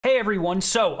everyone.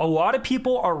 So a lot of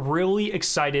people are really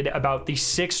excited about the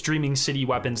 6 Dreaming City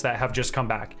weapons that have just come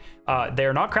back.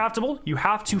 They're not craftable. You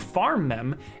have to farm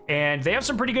them, and they have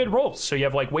some pretty good rolls. So you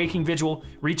have like Waking Vigil,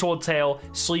 Retold Tale,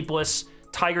 Sleepless,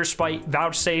 Tiger Spite,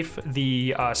 Vouchsafe,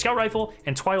 the Scout Rifle,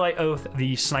 and Twilight Oath,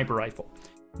 the Sniper Rifle.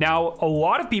 Now, a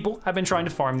lot of people have been trying to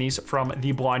farm these from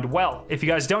the Blind Well. If you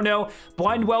guys don't know,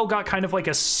 Blind Well got kind of like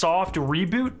a soft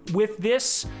reboot with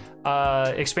this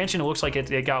expansion. It looks like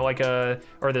it got like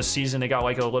or this season, it got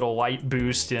like a little light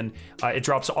boost, and it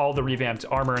drops all the revamped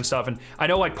armor and stuff. And I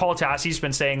know like Paul Tassie's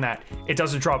been saying that it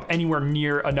doesn't drop anywhere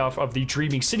near enough of the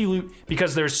Dreaming City loot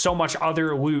because there's so much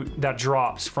other loot that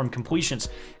drops from completions.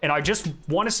 And I just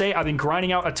want to say I've been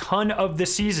grinding out a ton of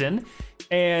this season,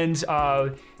 and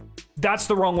that's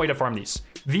the wrong way to farm these.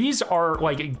 These are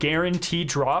like guaranteed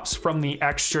drops from the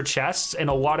extra chests and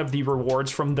a lot of the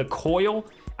rewards from the COIL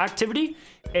activity,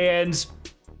 and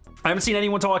I haven't seen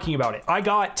anyone talking about it. I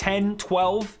got 10,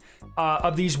 12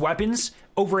 of these weapons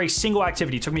over a single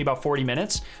activity. It took me about 40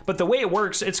 minutes, but the way it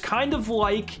works, it's kind of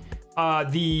like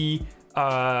the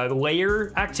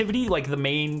layer activity, like the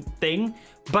main thing,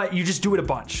 but you just do it a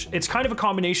bunch. It's kind of a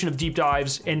combination of deep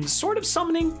dives and sort of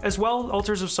summoning as well,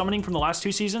 altars of summoning from the last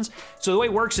 2 seasons. So the way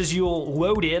it works is you'll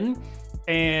load in,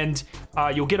 and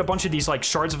you'll get a bunch of these like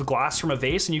shards of glass from a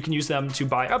vase, and you can use them to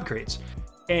buy upgrades.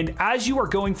 And as you are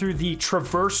going through the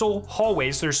traversal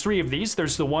hallways, there's 3 of these.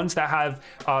 There's the ones that have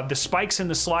the spikes and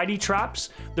the slidey traps.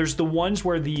 There's the ones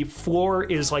where the floor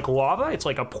is like lava. It's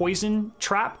like a poison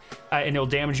trap, and it'll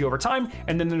damage you over time.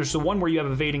 And then there's the one where you have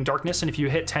evading darkness, and if you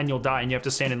hit 10, you'll die, and you have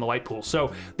to stand in the light pool.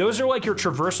 So those are like your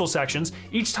traversal sections.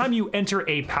 Each time you enter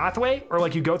a pathway, or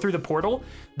like you go through the portal,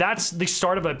 that's the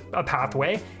start of a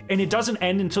pathway, and it doesn't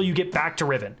end until you get back to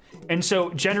Riven. And so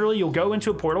generally you'll go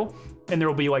into a portal, and there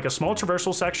will be like a small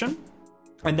traversal section,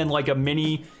 and then like a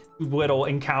mini little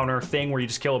encounter thing where you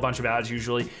just kill a bunch of ads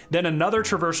usually, then another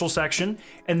traversal section,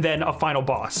 and then a final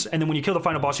boss. And then when you kill the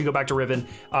final boss, you go back to Riven.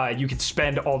 You can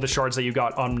spend all the shards that you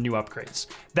got on new upgrades.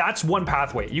 That's one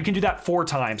pathway. You can do that 4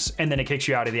 times, and then it kicks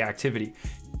you out of the activity.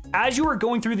 As you are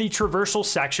going through the traversal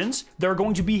sections, there are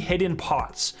going to be hidden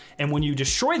pots, and when you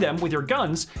destroy them with your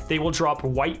guns, they will drop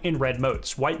white and red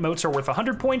motes. White motes are worth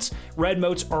 100 points, red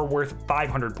motes are worth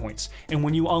 500 points. And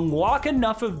when you unlock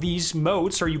enough of these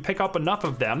motes, or you pick up enough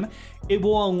of them, it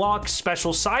will unlock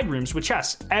special side rooms with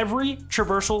chests. Every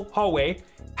traversal hallway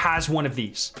has one of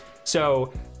these.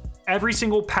 So every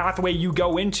single pathway you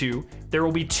go into, there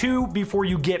will be 2 before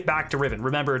you get back to Riven.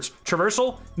 Remember, it's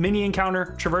traversal, mini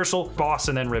encounter, traversal, boss,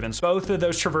 and then Riven. So both of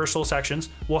those traversal sections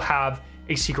will have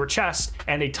a secret chest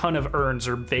and a ton of urns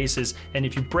or vases. And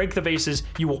if you break the vases,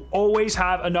 you will always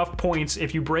have enough points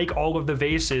if you break all of the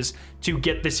vases to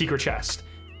get the secret chest.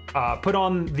 Put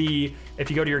on the, if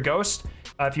you go to your ghost,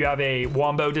 if you have a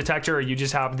wombo detector, or you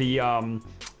just have the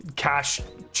cash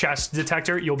chest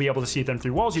detector, you'll be able to see them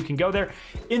through walls. You can go there.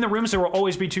 In the rooms, there will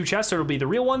always be 2 chests. There will be the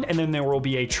real one, and then there will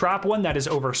be a trap one that is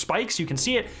over spikes. You can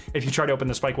see it. If you try to open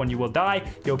the spike one, you will die.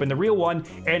 You open the real one,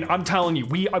 and I'm telling you,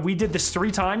 we did this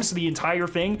 3 times, the entire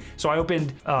thing. So I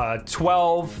opened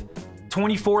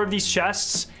 24 of these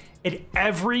chests, and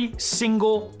every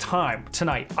single time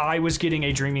tonight, I was getting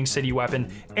a Dreaming City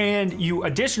weapon, and you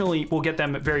additionally will get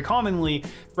them very commonly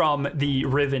from the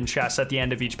Riven chests at the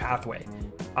end of each pathway.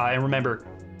 And remember,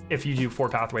 if you do 4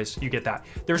 pathways, you get that.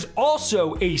 There's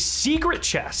also a secret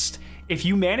chest. If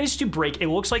you manage to break, it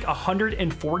looks like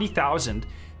 140,000,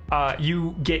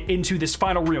 you get into this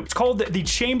final room. It's called the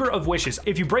Chamber of Wishes.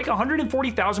 If you break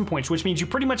 140,000 points, which means you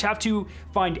pretty much have to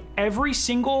find every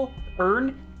single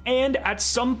urn, and at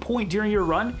some point during your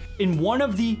run, in one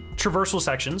of the traversal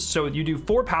sections, so you do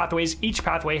 4 pathways, each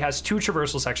pathway has 2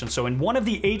 traversal sections. So in one of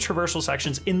the 8 traversal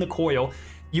sections in the COIL,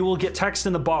 you will get text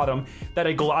in the bottom that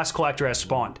a glass collector has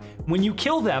spawned. When you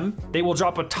kill them, they will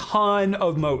drop a ton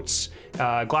of motes,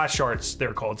 glass shards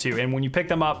they're called too. And when you pick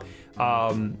them up,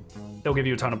 they'll give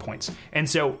you a ton of points. And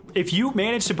so if you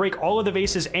manage to break all of the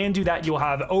vases and do that, you'll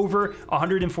have over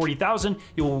 140,000.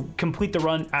 You'll complete the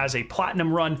run as a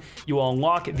platinum run. You will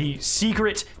unlock the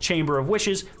secret Chamber of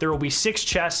Wishes. There will be 6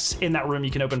 chests in that room.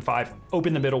 You can open 5.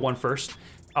 Open the middle one first.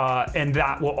 And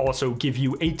that will also give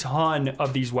you a ton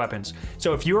of these weapons.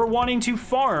 So if you're wanting to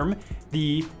farm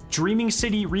the Dreaming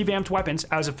City revamped weapons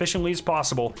as efficiently as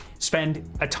possible, spend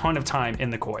a ton of time in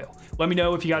the COIL. Let me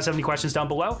know if you guys have any questions down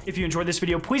below. If you enjoyed this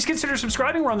video, please consider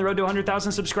subscribing. We're on the road to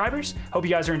 100,000 subscribers. Hope you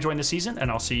guys are enjoying the season, and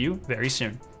I'll see you very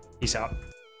soon. Peace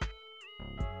out.